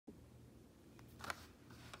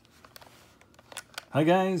Hi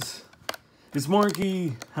guys, it's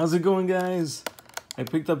Marky. How's it going, guys? I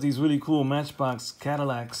picked up these really cool Matchbox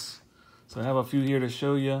Cadillacs, so I have a few here to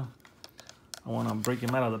show you. I want to break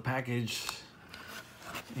them out of the package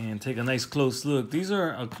and take a nice close look. These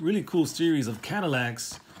are a really cool series of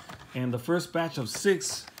Cadillacs, and the first batch of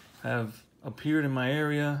 6 have appeared in my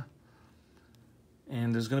area,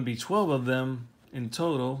 and there's going to be 12 of them in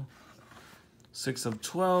total. 6 of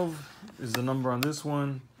 12 is the number on this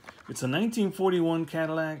one. It's a 1941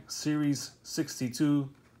 Cadillac Series 62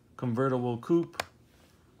 convertible coupe.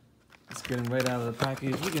 Let's get them right out of the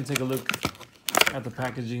package. We can take a look at the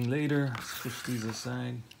packaging later. Let's push these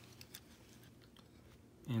aside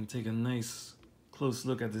and take a nice close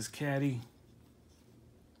look at this caddy.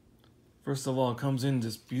 First of all, it comes in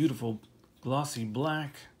this beautiful glossy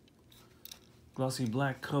black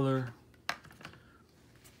color.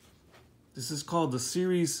 This is called the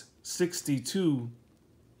Series 62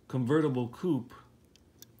 convertible coupe.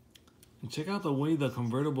 And check out the way the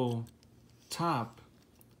convertible top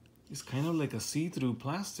is kind of like a see-through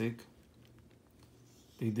plastic.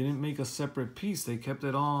 They didn't make a separate piece. They kept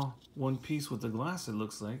it all one piece with the glass, it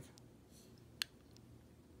looks like.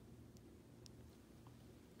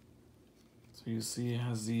 So you see it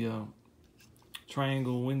has the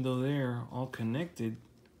triangle window there, all connected,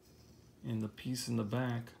 and the piece in the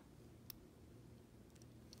back.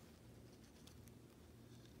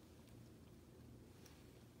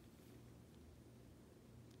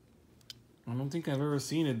 I don't think I've ever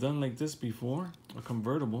seen it done like this before, a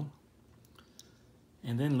convertible.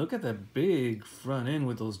 And then look at that big front end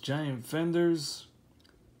with those giant fenders.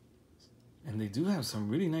 And they do have some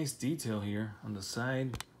really nice detail here on the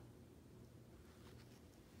side.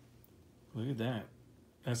 Look at that.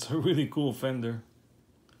 That's a really cool fender.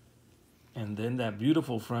 And then that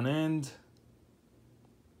beautiful front end.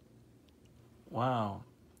 Wow.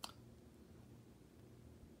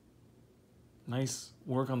 Nice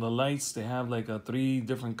work on the lights. They have like 3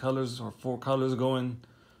 different colors or 4 colors going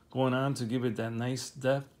on to give it that nice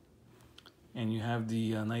depth. And you have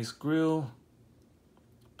the nice grille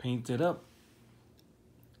painted up.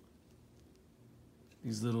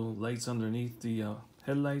 These little lights underneath the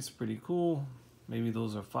headlights, pretty cool. Maybe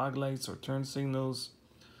those are fog lights or turn signals.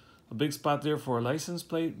 A big spot there for a license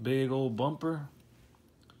plate. Big old bumper.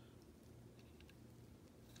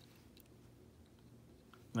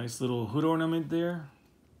 Nice little hood ornament there.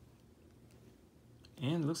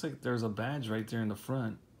 And it looks like there's a badge right there in the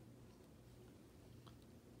front.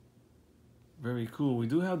 Very cool. We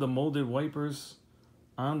do have the molded wipers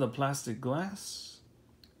on the plastic glass.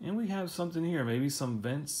 And we have something here, maybe some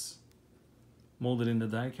vents molded in the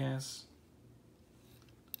diecast.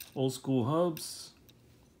 Old school hubs.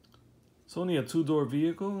 It's only a 2-door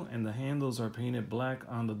vehicle, and the handles are painted black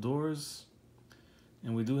on the doors.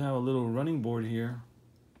 And we do have a little running board here,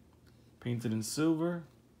 painted in silver,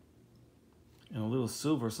 and a little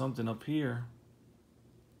silver something up here.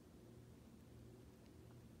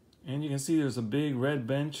 And you can see there's a big red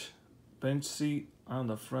bench seat on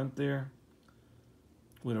the front there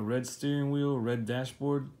with a red steering wheel, red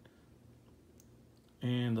dashboard.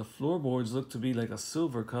 And the floorboards look to be like a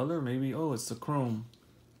silver color. Maybe, oh, it's the chrome.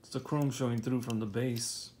 It's the chrome showing through from the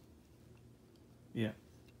base. Yeah.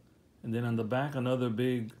 And then on the back, another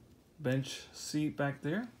big bench seat back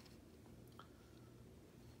there.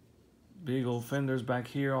 Big old fenders back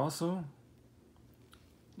here also.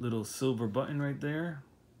 Little silver button right there.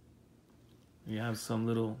 You have some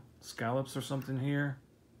little scallops or something here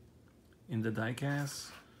in the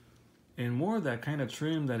diecast. And more of that kind of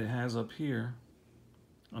trim that it has up here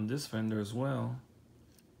on this fender as well.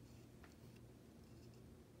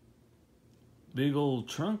 Big old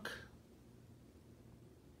trunk.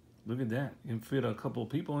 Look at that. You can fit a couple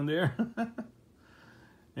people in there.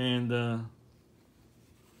 And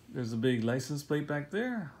there's a big license plate back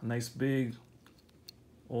there. A nice big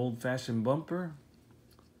old-fashioned bumper.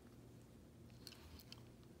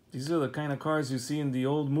 These are the kind of cars you see in the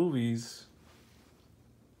old movies.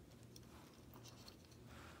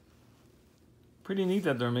 Pretty neat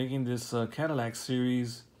that they're making this Cadillac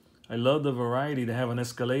series. I love the variety. They have an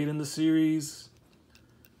Escalade in the series.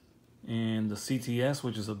 And the CTS,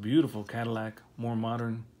 which is a beautiful Cadillac. More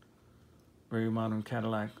modern, very modern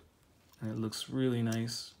Cadillac. And it looks really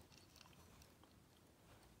nice.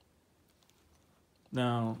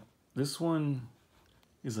 Now, this one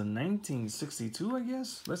is a 1962, I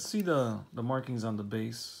guess. Let's see the markings on the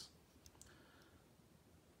base.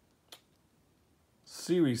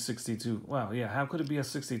 Series 62. Wow, yeah, how could it be a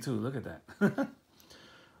 62? Look at that.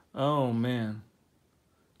 Oh, man.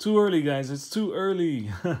 Too early, guys. It's too early.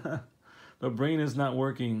 The brain is not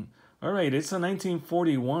working. All right, it's a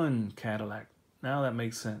 1941 Cadillac. Now that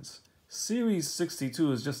makes sense. Series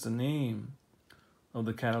 62 is just the name of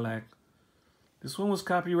the Cadillac. This one was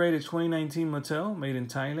copyrighted 2019 Mattel, made in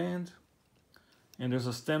Thailand. And there's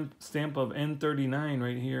a stamp of N39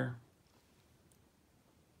 right here.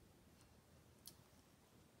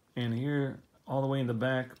 And here, all the way in the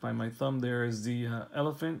back by my thumb, there is the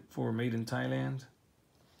elephant for made in Thailand.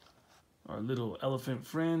 Our little elephant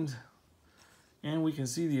friend. And we can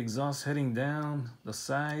see the exhaust heading down the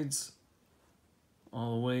sides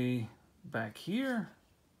all the way back here.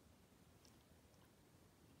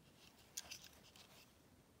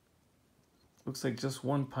 Looks like just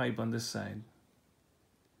one pipe on this side.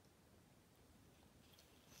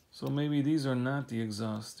 So maybe these are not the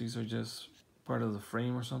exhaust. These are just part of the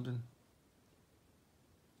frame or something.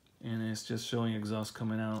 And it's just showing exhaust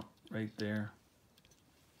coming out right there.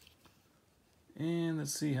 And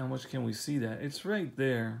let's see how much can we see that. It's right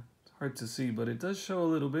there. It's hard to see, but it does show a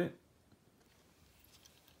little bit.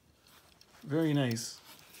 Very nice.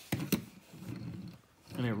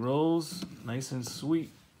 And it rolls nice and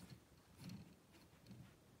sweet.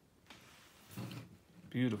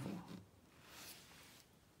 Beautiful.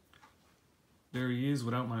 There he is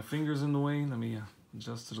without my fingers in the way. Let me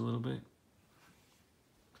adjust it a little bit.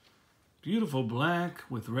 Beautiful black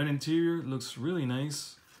with red interior. It looks really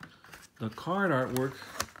nice. The card artwork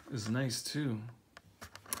is nice too.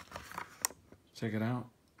 Check it out.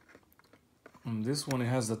 And this one, it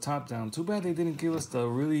has the top down. Too bad they didn't give us the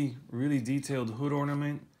really detailed hood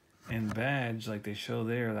ornament and badge like they show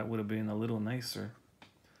there. That would have been a little nicer,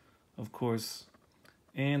 of course.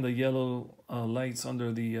 And the yellow lights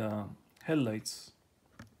under the headlights.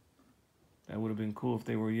 That would have been cool if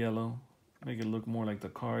they were yellow. Make it look more like the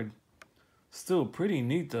card. Still pretty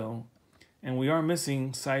neat though. And we are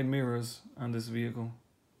missing side mirrors on this vehicle.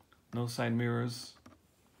 No side mirrors.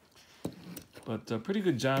 But a pretty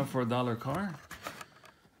good job for a $1 car.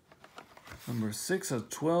 Number 6 of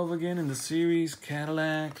 12 again in the series.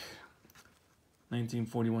 Cadillac.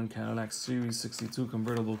 1941 Cadillac Series 62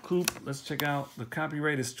 convertible coupe. Let's check out. The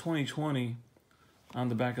copyright is 2020 on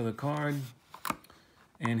the back of the card.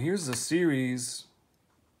 And here's the series.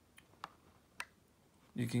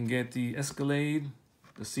 You can get the Escalade,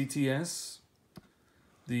 the CTS,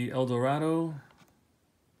 the Eldorado,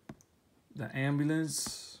 the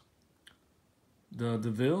Ambulance, the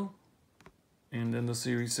DeVille, and then the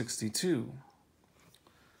Series 62.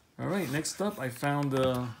 All right, next up I found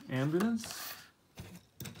the Ambulance.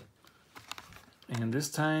 And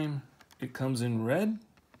this time it comes in red.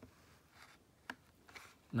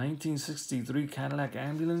 1963 Cadillac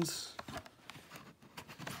Ambulance.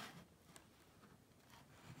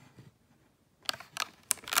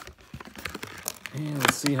 And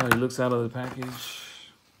let's see how he looks out of the package.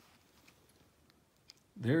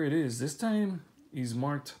 There it is. This time he's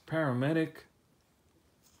marked paramedic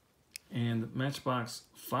and Matchbox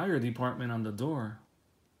Fire Department on the door.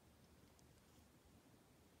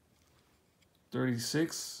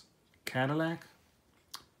 36 Cadillac,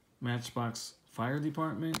 Matchbox Fire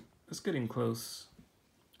Department. It's getting close.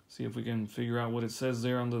 See if we can figure out what it says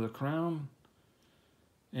there under the crown.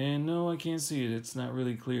 And no, I can't see it. It's not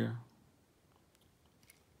really clear.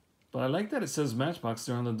 But I like that it says Matchbox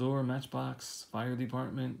there on the door. Matchbox Fire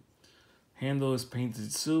Department. Handle is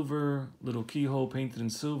painted silver. Little keyhole painted in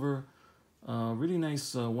silver. Really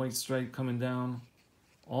nice white stripe coming down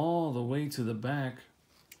all the way to the back.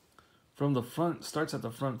 From the front, starts at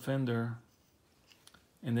the front fender.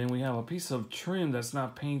 And then we have a piece of trim that's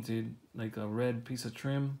not painted, like a red piece of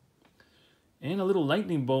trim. And a little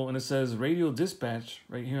lightning bolt, and it says radio dispatch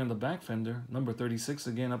right here on the back fender. Number 36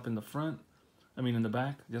 again up in the front. I mean in the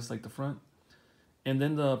back, just like the front. And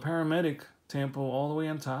then the paramedic tampo all the way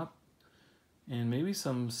on top. And maybe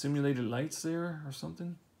some simulated lights there or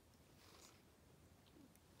something.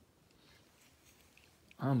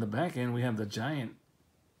 On the back end, we have the giant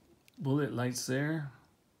bullet lights there.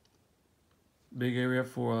 Big area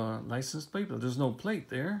for a license plate, but there's no plate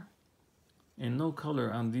there. And no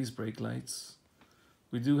color on these brake lights.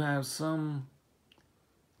 We do have some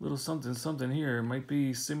little something here. It might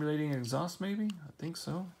be simulating exhaust maybe? I think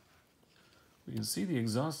so. We can see the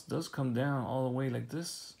exhaust does come down all the way like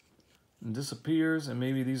this. And disappears, and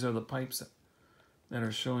maybe these are the pipes that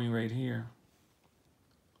are showing right here.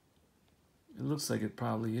 It looks like it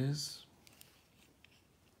probably is.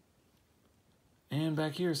 And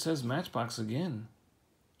back here it says Matchbox again.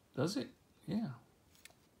 Does it? Yeah.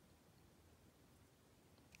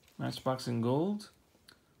 Matchbox in gold,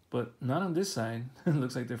 but not on this side. It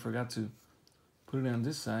looks like they forgot to put it on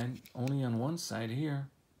this side, only on one side here.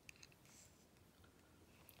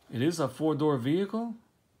 It is a 4-door vehicle,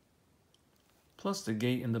 plus the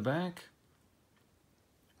gate in the back.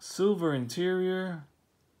 Silver interior.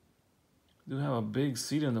 Do have a big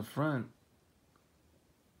seat in the front.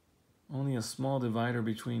 Only a small divider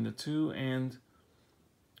between the two, and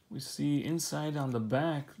we see inside on the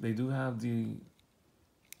back they do have the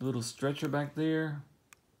little stretcher back there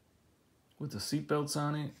with the seat belts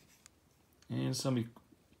on it and some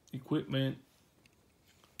equipment.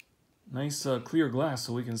 Nice clear glass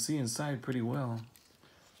so we can see inside pretty well.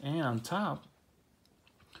 And on top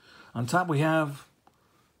we have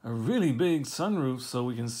a really big sunroof so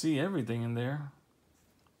we can see everything in there.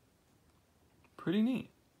 Pretty neat.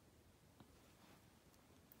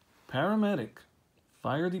 Paramedic,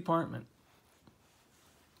 fire department.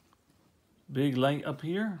 Big light up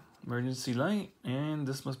here, emergency light, and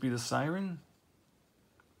this must be the siren.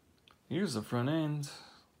 Here's the front end,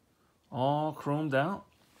 all chromed out.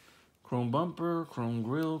 Chrome bumper, chrome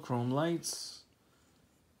grille, chrome lights.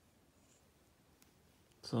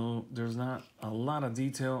 So there's not a lot of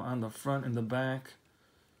detail on the front and the back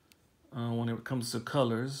when it comes to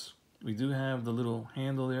colors. We do have the little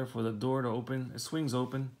handle there for the door to open. It swings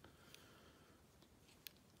open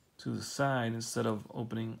to the side instead of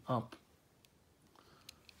opening up.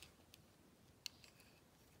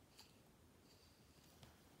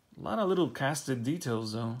 A lot of little casted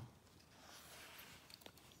details though.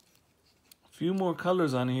 A few more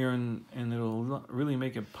colors on here and it'll really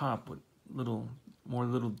make it pop with a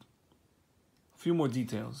few more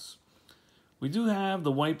details. We do have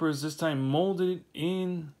the wipers this time molded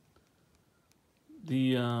in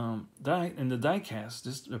the diecast.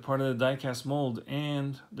 This they're part of the diecast mold,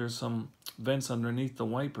 and there's some vents underneath the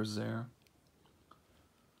wipers there.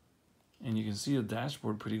 And you can see the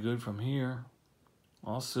dashboard pretty good from here.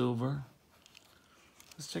 All silver.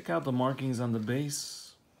 Let's check out the markings on the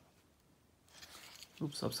base.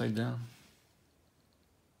 Oops, upside down.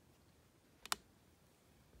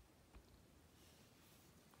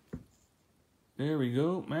 There we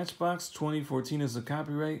go. Matchbox 2014 is the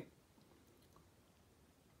copyright.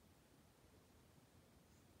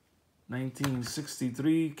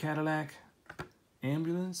 1963 Cadillac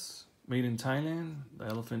ambulance, made in Thailand. The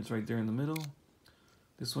elephant's right there in the middle.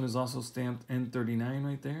 This one is also stamped N39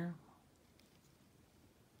 right there.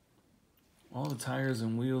 All the tires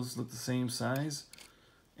and wheels look the same size.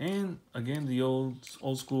 And again, the old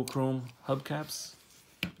school chrome hubcaps.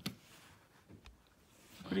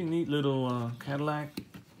 Pretty neat little Cadillac.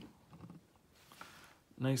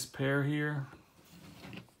 Nice pair here.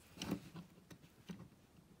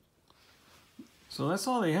 So that's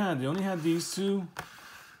all they had. They only had these two.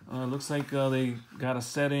 Looks like they got a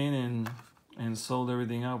set in and sold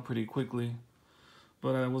everything out pretty quickly.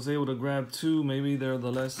 But I was able to grab two. Maybe they're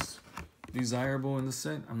the less desirable in the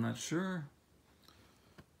set. I'm not sure.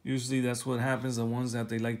 Usually that's what happens. The ones that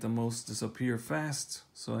they like the most disappear fast.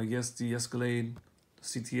 So I guess the Escalade, the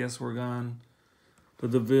CTS were gone. The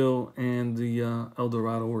DeVille and the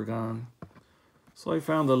Eldorado were gone. So I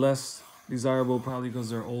found the less desirable probably because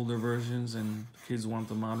they're older versions and kids want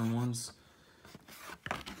the modern ones.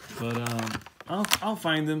 But I'll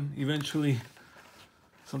find them eventually.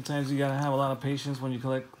 Sometimes you gotta have a lot of patience when you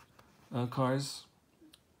collect cars,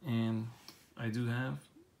 and I do have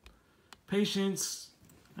patience.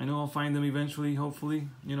 I know I'll find them eventually, hopefully.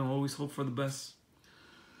 You know, always hope for the best.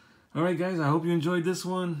 All right, guys, I hope you enjoyed this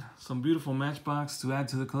one. Some beautiful Matchbox to add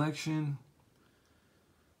to the collection.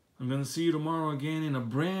 I'm going to see you tomorrow again in a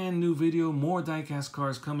brand new video. More diecast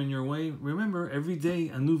cars coming your way. Remember, every day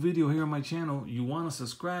a new video here on my channel. You want to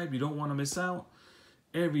subscribe. You don't want to miss out.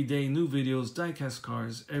 Every day, new videos, diecast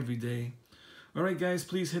cars, every day. All right, guys,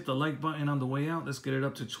 please hit the like button on the way out. Let's get it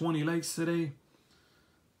up to 20 likes today.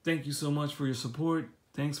 Thank you so much for your support.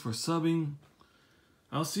 Thanks for subbing.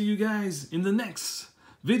 I'll see you guys in the next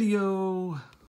video.